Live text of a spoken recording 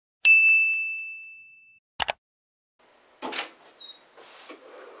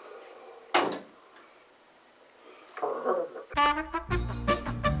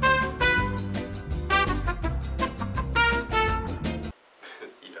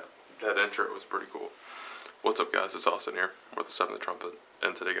that intro was pretty cool. What's up, guys? It's Austin here with the 7th Trumpet,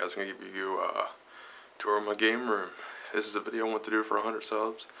 and today, guys, I'm going to give you a tour of my game room. This is a video I want to do for 100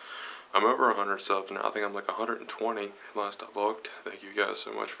 subs. I'm over 100 subs now. I think I'm like 120 last I looked. Thank you guys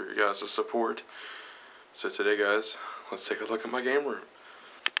so much for your guys' support. So today, guys, let's take a look at my game room.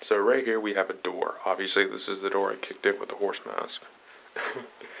 So right here we have a door. Obviously, this is the door I kicked in with the horse mask.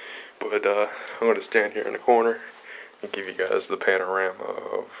 But I'm going to stand here in the corner and give you guys the panorama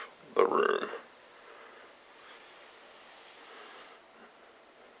of the room.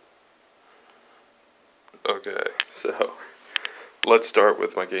 Okay, so let's start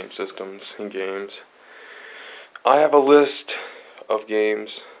with my game systems and games. I have a list of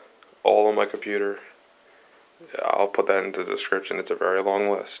games all on my computer. I'll put that into the description. It's a very long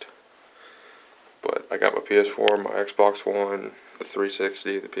list. But I got my PS4, my Xbox One, the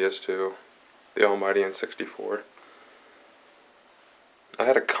 360, the PS2, the almighty N64. I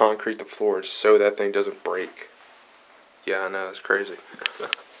had to concrete the floor so that thing doesn't break. Yeah, I know, it's crazy.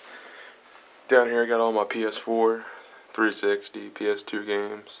 Down here I got all my PS4, 360, PS2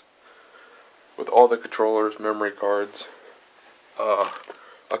 games, with all the controllers, memory cards,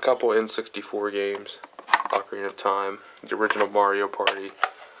 a couple N64 games, Ocarina of Time, the original Mario Party,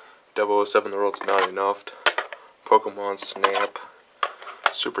 007 The World's Not Enough, Pokemon Snap,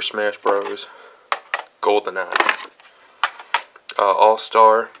 Super Smash Bros, GoldenEye,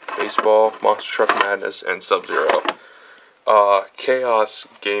 All-Star, Baseball, Monster Truck Madness, and Sub-Zero. Chaos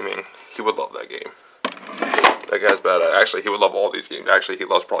Gaming, he would love that game. That guy's bad. Actually, he would love all these games. Actually, he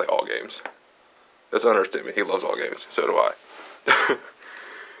loves probably all games. That's an understatement. He loves all games. So do I.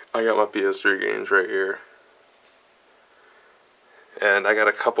 I got my PS3 games right here. And I got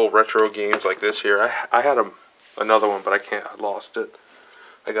a couple retro games like this here. I had another one, but I lost it.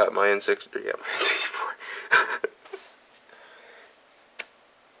 I got my N64. Yeah, my N64.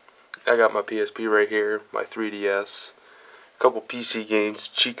 I got my PSP right here, my 3DS. A couple PC games,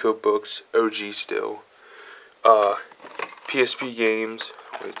 cheat code books, OG still. PSP games,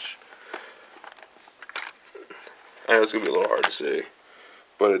 which I know it's going to be a little hard to see,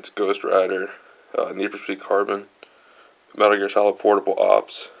 but it's Ghost Rider, Need for Speed Carbon, Metal Gear Solid Portable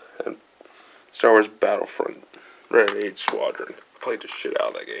Ops, and Star Wars Battlefront Renegade Squadron. Played the shit out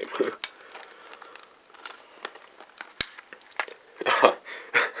of that game.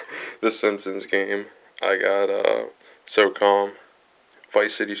 The Simpsons game. I got SOCOM,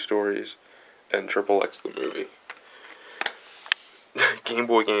 Vice City Stories, and XxX the movie. Game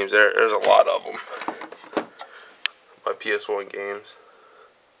Boy games, there's a lot of them. My PS1 games.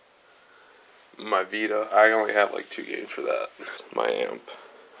 My Vita, I only have like 2 games for that. My amp.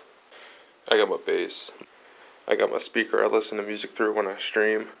 I got my bass. I got my speaker I listen to music through when I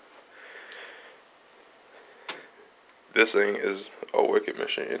stream. This thing is a wicked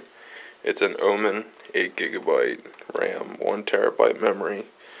machine. It's an Omen, 8 GB RAM, 1 TB memory.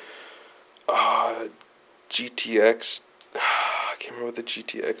 GTX, I can't remember what the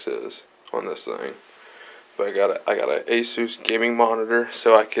GTX is on this thing. But I got an Asus gaming monitor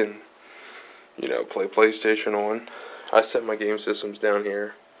so I can, you know, play PlayStation on. I set my game systems down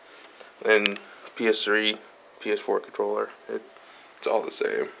here. And PS3, PS4 controller, it's all the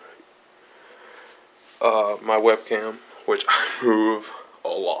same. My webcam, which I move a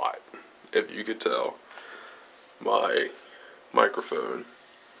lot, if you could tell. My microphone.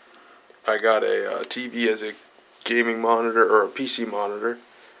 I got a TV as a gaming monitor, or a PC monitor.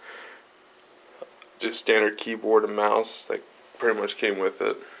 Just standard keyboard and mouse, like pretty much came with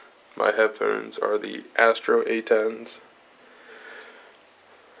it. My headphones are the Astro A10s.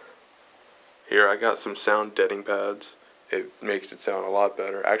 Here I got some sound deadening pads. It makes it sound a lot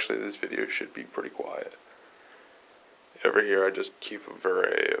better. Actually, this video should be pretty quiet. Over here I just keep a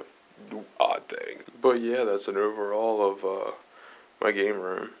very odd thing. But yeah, that's an overall of my game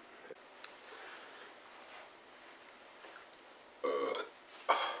room.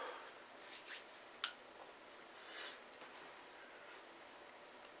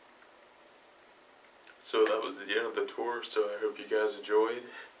 So that was the end of the tour, so I hope you guys enjoyed,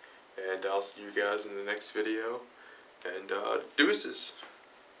 and I'll see you guys in the next video, and deuces.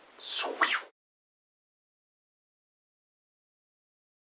 Sweet.